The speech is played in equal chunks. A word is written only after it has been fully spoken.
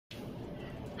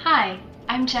Hi,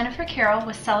 I'm Jennifer Carroll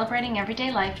with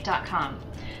CelebratingEverydayLife.com.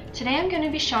 Today I'm going to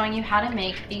be showing you how to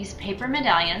make these paper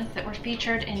medallions that were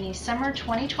featured in the summer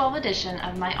 2012 edition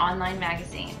of my online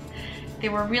magazine. They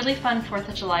were really fun 4th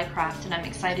of July crafts and I'm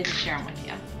excited to share them with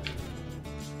you.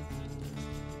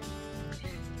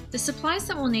 The supplies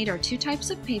that we'll need are two types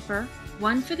of paper,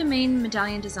 one for the main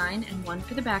medallion design and one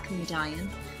for the back of the medallion.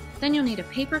 Then you'll need a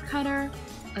paper cutter,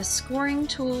 a scoring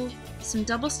tool, some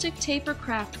double stick tape or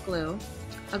craft glue,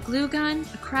 a glue gun,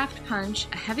 a craft punch,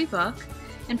 a heavy book,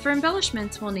 and for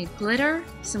embellishments we'll need glitter,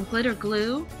 some glitter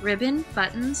glue, ribbon,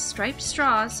 buttons, striped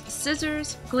straws,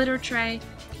 scissors, glitter tray,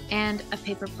 and a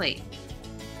paper plate.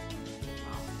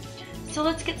 So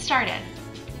let's get started.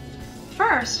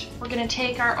 First, we're going to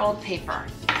take our old paper.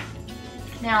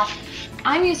 Now,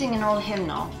 I'm using an old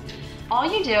hymnal. All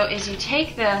you do is you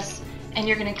take this and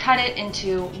you're going to cut it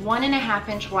into 1.5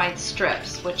 inch wide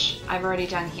strips, which I've already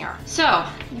done here. So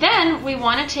then we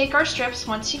want to take our strips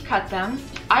once you cut them.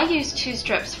 I use 2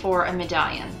 strips for a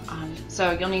medallion,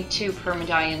 so you'll need 2 per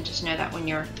medallion. Just know that when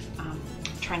you're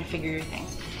trying to figure your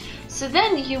things. So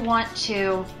then you want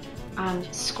to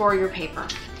score your paper.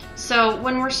 So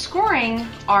when we're scoring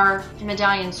our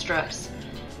medallion strips,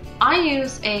 I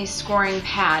use a scoring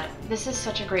pad. This is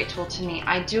such a great tool to me.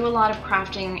 I do a lot of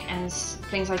crafting and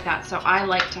things like that, so I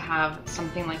like to have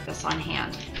something like this on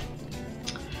hand.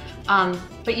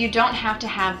 But you don't have to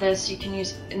have this. You can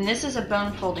use, and this is a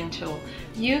bone folding tool.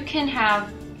 You can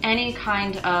have any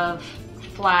kind of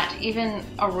flat, even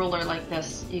a ruler like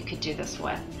this, you could do this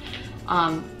with.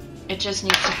 It just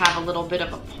needs to have a little bit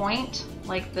of a point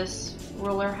like this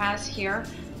ruler has here.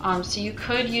 So you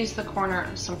could use the corner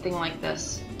of something like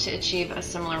this to achieve a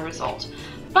similar result.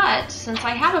 But since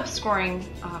I have a scoring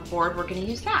board, we're going to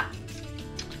use that.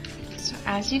 So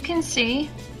as you can see,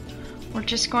 we're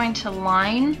just going to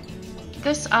line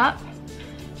this up,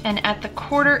 and at the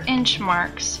 1/4 inch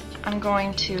marks, I'm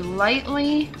going to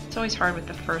lightly, it's always hard with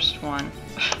the first one.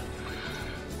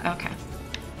 Okay.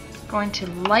 Going to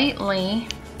lightly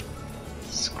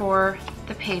score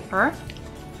the paper.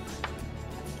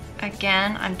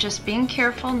 Again, I'm just being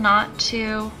careful not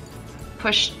to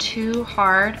push too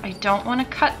hard. I don't want to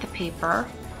cut the paper.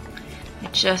 I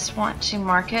just want to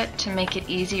mark it to make it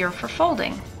easier for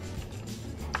folding.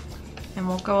 And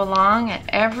we'll go along at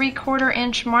every 1/4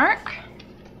 inch mark.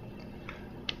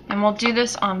 And we'll do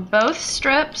this on both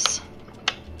strips.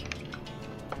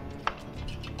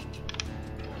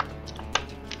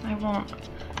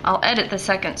 I'll edit the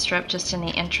second strip just in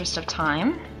the interest of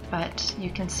time. But you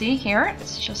can see here,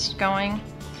 it's just going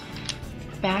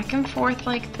back and forth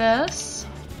like this.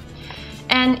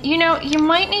 And you know, you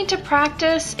might need to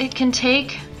practice. It can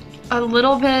take a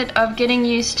little bit of getting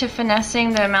used to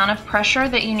finessing the amount of pressure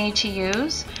that you need to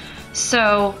use.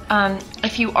 So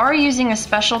if you are using a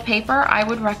special paper, I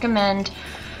would recommend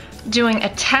doing a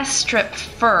test strip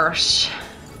first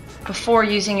before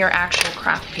using your actual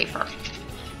craft paper.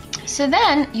 So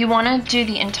then you want to do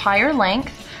the entire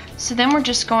length. So then we're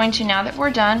just going to, now that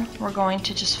we're done, we're going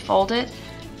to just fold it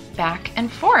back and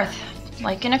forth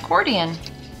like an accordion.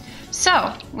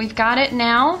 So we've got it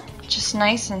now just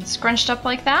nice and scrunched up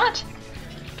like that.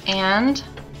 And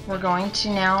we're going to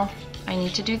now, I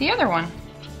need to do the other one.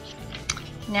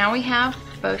 Now we have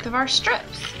both of our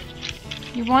strips.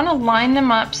 You want to line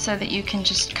them up so that you can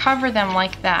just cover them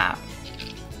like that.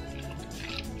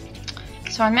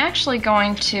 So I'm actually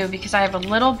going to, because I have a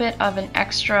little bit of an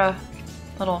extra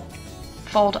little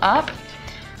fold up,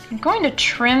 I'm going to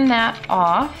trim that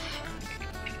off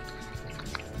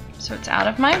so it's out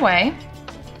of my way.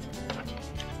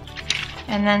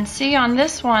 And then see on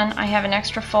this one I have an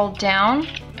extra fold down.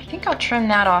 I think I'll trim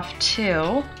that off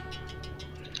too,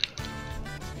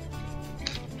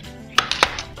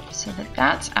 so that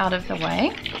that's out of the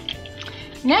way.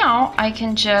 Now I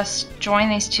can just join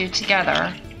these two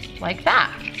together like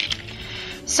that.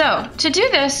 So to do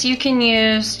this, you can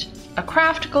use a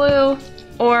craft glue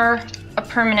or a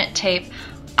permanent tape.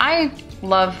 I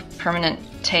love permanent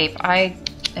tape. I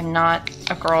am not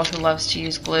a girl who loves to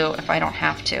use glue if I don't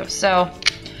have to. So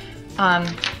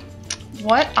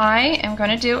what I am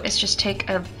going to do is just take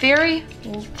a very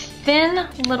thin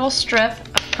little strip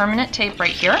of permanent tape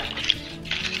right here,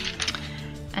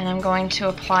 and I'm going to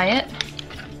apply it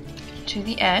to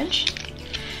the edge.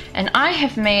 And I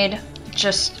have made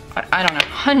just, I don't know,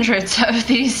 hundreds of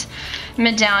these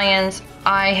medallions.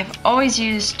 I have always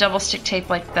used double stick tape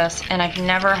like this and I've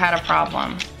never had a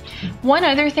problem. One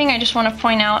other thing I just want to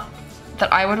point out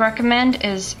that I would recommend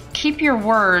is keep your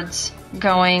words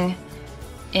going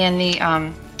in the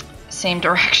same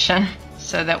direction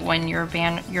so that when your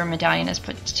medallion is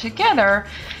put together,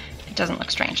 it doesn't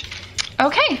look strange.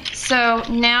 Okay, so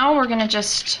now we're gonna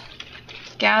just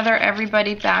gather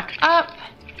everybody back up,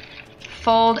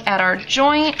 fold at our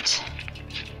joint,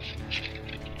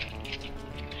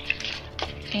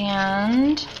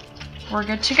 and we're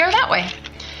good to go that way.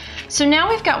 So now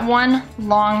we've got one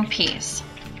long piece.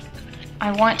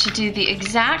 I want to do the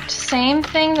exact same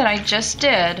thing that I just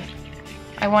did.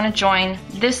 I want to join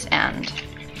this end.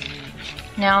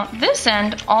 Now this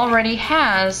end already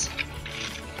has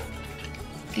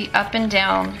the up and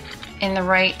down in the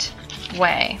right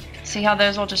way. See how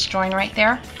those will just join right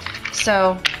there?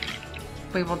 So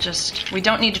we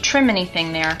don't need to trim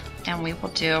anything there, and we will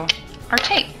do our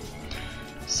tape.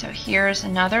 So here's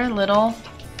another little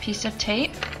piece of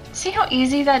tape. See how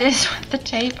easy that is with the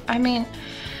tape? I mean,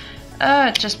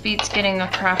 it just beats getting the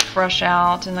craft brush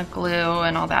out and the glue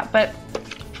and all that. But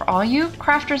for all you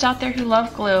crafters out there who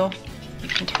love glue, you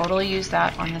can totally use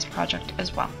that on this project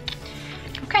as well.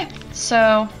 Okay,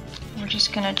 so we're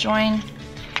just gonna join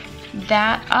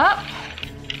that up,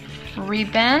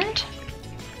 rebend,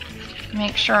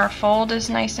 make sure our fold is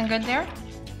nice and good there.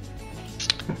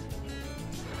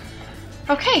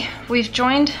 Okay, we've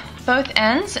joined both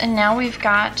ends, and now we've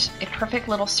got a perfect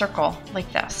little circle like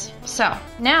this. So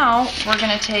now we're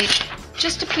gonna take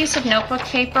just a piece of notebook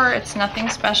paper, it's nothing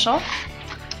special,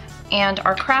 and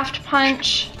our craft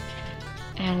punch,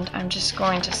 and I'm just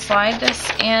going to slide this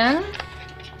in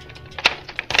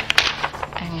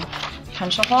and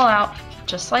punch a hole out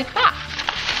just like that.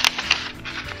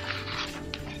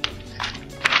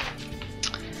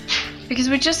 Because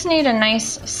we just need a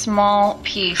nice small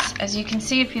piece. As you can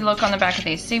see if you look on the back of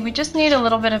these, see, we just need a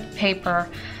little bit of paper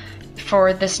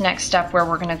for this next step where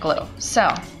we're gonna glue.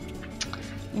 So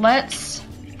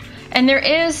and there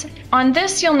is, on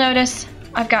this you'll notice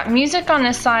I've got music on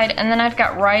this side and then I've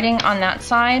got writing on that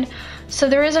side. So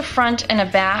there is a front and a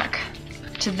back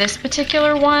to this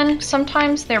particular one.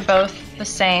 Sometimes they're both the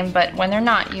same, but when they're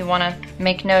not, you wanna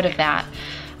make note of that.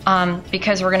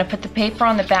 Because we're going to put the paper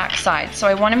on the back side. So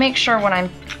I want to make sure when I'm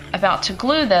about to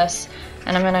glue this,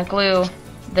 and I'm going to glue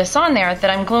this on there, that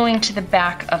I'm gluing to the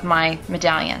back of my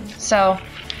medallion. So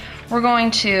we're going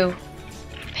to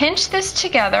pinch this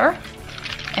together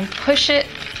and push it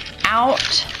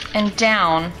out and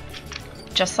down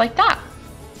just like that.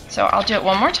 So I'll do it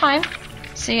one more time.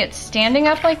 See, it's standing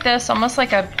up like this, almost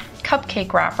like a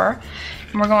cupcake wrapper.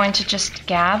 And we're going to just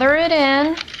gather it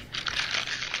in.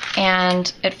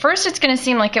 And at first it's going to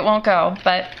seem like it won't go,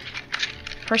 but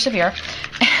persevere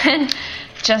and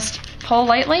just pull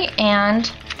lightly,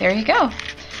 and there you go.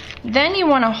 Then you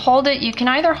want to hold it. You can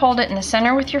either hold it in the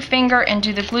center with your finger and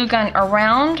do the glue gun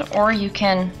around, or you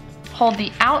can hold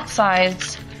the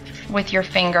outsides with your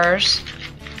fingers.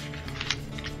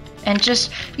 And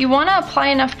just, you want to apply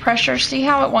enough pressure. See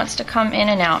how it wants to come in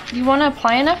and out. You want to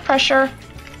apply enough pressure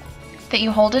that you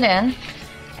hold it in,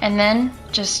 and then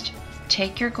just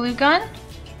take your glue gun.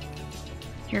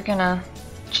 You're gonna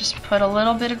just put a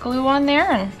little bit of glue on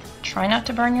there and try not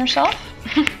to burn yourself.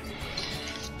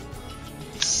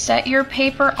 Set your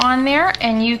paper on there,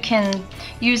 and you can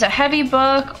use a heavy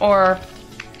book or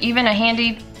even a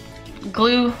handy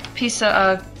glue piece of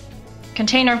a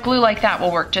container of glue like that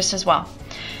will work just as well.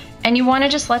 And you want to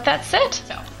just let that sit.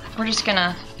 So we're just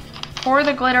gonna pour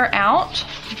the glitter out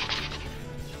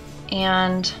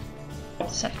and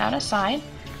set that aside.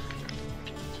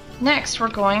 Next, we're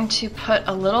going to put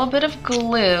a little bit of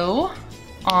glue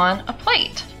on a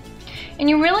plate. And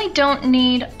you really don't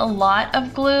need a lot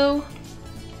of glue.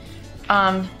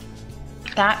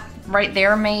 That right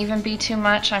there may even be too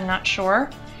much, I'm not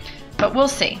sure. But we'll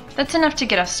see. That's enough to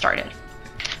get us started.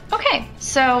 Okay,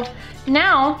 so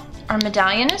now our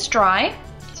medallion is dry,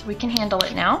 so we can handle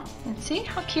it now. And see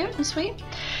how cute and sweet?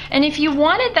 And if you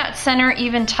wanted that center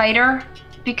even tighter,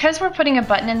 because we're putting a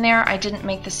button in there, I didn't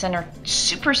make the center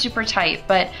super, super tight,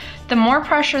 but the more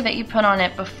pressure that you put on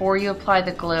it before you apply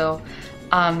the glue,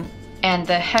 and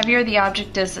the heavier the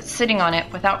object is that's sitting on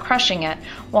it without crushing it,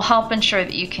 will help ensure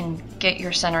that you can get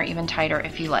your center even tighter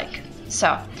if you like.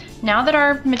 So now that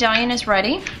our medallion is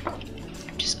ready,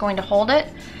 I'm just going to hold it,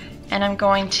 and I'm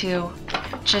going to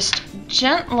just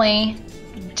gently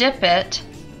dip it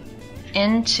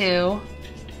into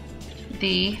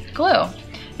the glue.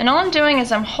 And all I'm doing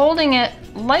is I'm holding it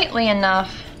lightly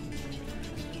enough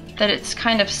that it's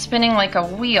kind of spinning like a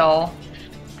wheel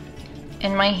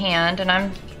in my hand, and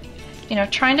I'm,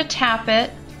 trying to tap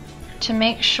it to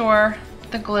make sure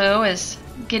the glue is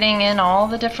getting in all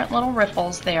the different little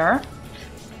ripples there.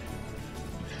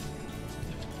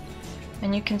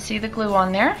 And you can see the glue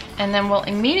on there, and then we'll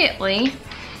immediately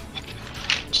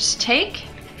just take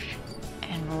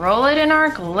and roll it in our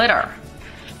glitter.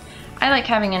 I like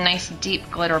having a nice deep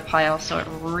glitter pile so it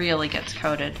really gets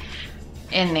coated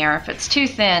in there. If it's too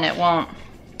thin, it won't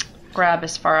grab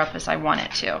as far up as I want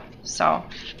it to. So,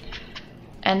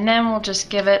 and then we'll just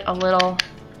give it a little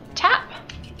tap,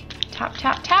 tap,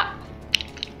 tap, tap.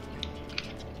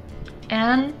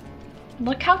 And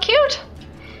look how cute.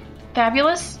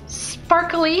 Fabulous,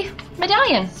 sparkly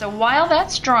medallion. So while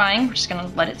that's drying, we're just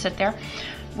gonna let it sit there,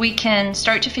 we can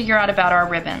start to figure out about our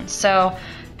ribbon. So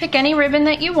pick any ribbon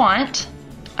that you want,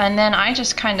 and then I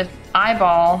just kind of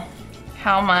eyeball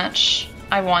how much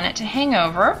I want it to hang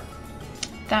over.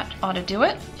 That ought to do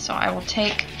it. So I will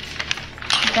take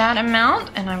that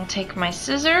amount, and I will take my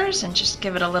scissors and just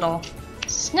give it a little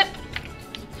snip.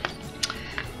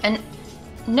 And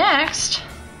next,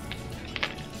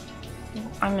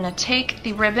 I'm going to take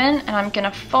the ribbon and I'm going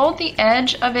to fold the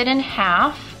edge of it in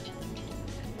half,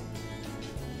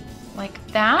 like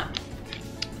that,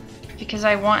 because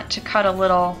I want to cut a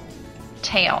little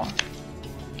tail.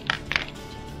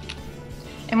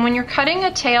 And when you're cutting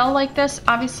a tail like this,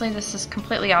 obviously this is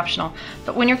completely optional,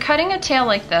 but when you're cutting a tail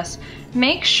like this,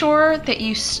 make sure that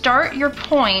you start your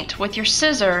point with your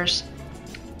scissors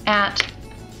at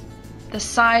the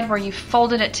side where you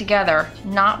folded it together,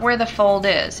 not where the fold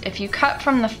is. If you cut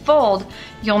from the fold,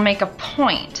 you'll make a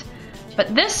point.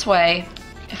 But this way,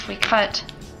 if we cut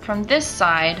from this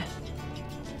side,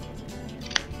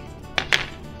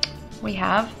 we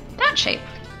have that shape.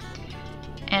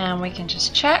 And we can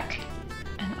just check.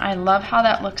 And I love how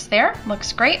that looks there.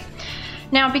 Looks great.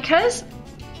 Now, because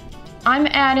I'm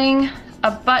adding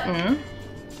a button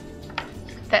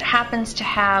that happens to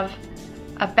have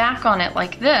a back on it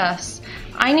like this,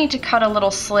 I need to cut a little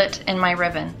slit in my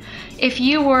ribbon. If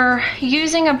you were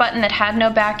using a button that had no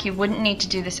back, you wouldn't need to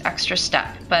do this extra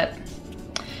step, but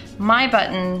my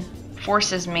button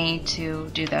forces me to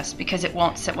do this because it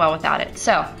won't sit well without it.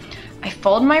 So I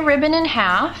fold my ribbon in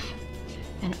half,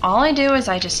 and all I do is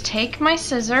I just take my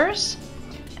scissors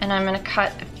and I'm going to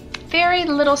cut a very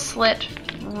little slit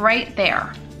right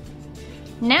there.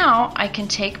 Now I can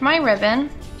take my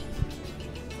ribbon,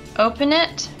 open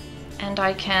it, and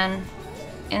I can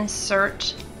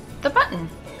insert the button.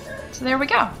 So there we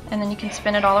go. And then you can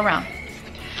spin it all around.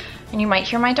 And you might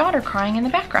hear my daughter crying in the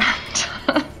background.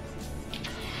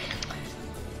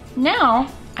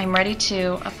 Now I'm ready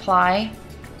to apply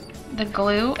the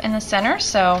glue in the center.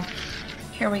 So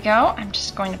here we go. I'm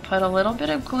just going to put a little bit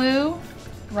of glue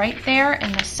right there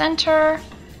in the center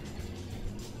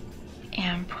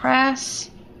and press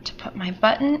to put my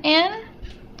button in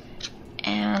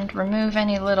and remove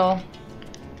any little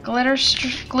glitter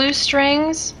glue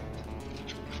strings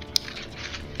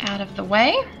out of the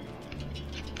way.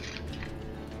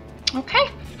 Okay,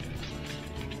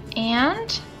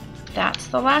 and that's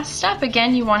the last step.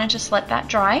 Again, you want to just let that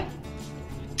dry.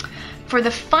 For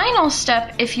the final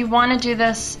step, if you want to do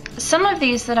this, some of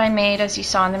these that I made, as you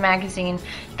saw in the magazine,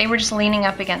 they were just leaning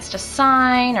up against a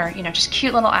sign, or just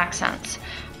cute little accents.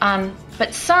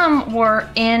 But some were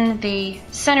in the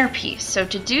centerpiece. So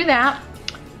to do that,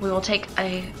 we will take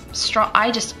a straw. I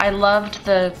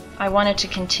wanted to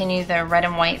continue the red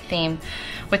and white theme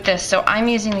with this, so I'm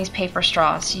using these paper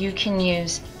straws. You can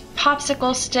use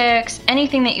popsicle sticks,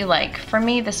 anything that you like. For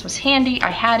me, this was handy.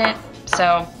 I had it,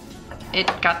 so it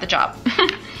got the job.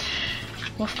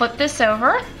 We'll flip this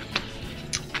over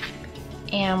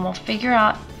and we'll figure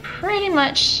out pretty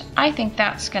much, I think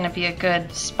that's going to be a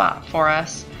good spot for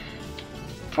us.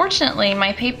 Fortunately,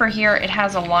 my paper here, it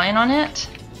has a line on it.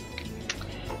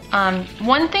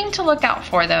 One thing to look out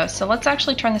for though, so let's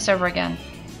actually turn this over again.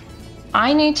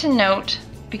 I need to note,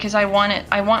 because I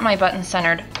want my button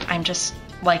centered. I'm just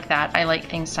like that. I like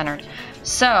things centered.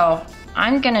 So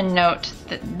I'm gonna note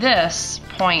that this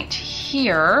point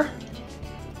here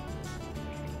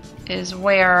is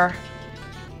where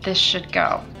this should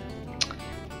go.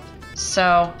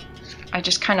 So I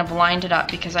just kind of lined it up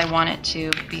because I want it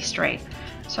to be straight.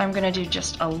 So I'm going to do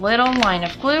just a little line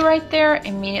of glue right there,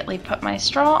 immediately put my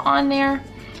straw on there,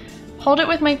 hold it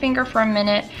with my finger for a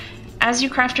minute. As you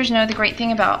crafters know, the great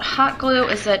thing about hot glue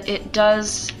is that it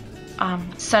does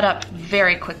set up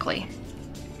very quickly.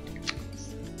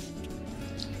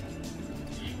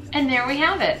 And there we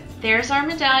have it. There's our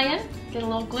medallion. Get a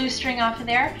little glue string off of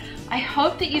there. I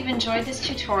hope that you've enjoyed this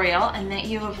tutorial and that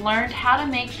you have learned how to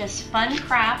make this fun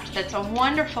craft that's a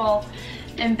wonderful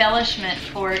embellishment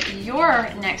for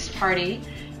your next party,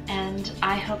 and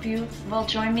I hope you will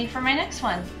join me for my next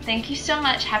one. Thank you so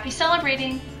much. Happy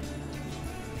celebrating!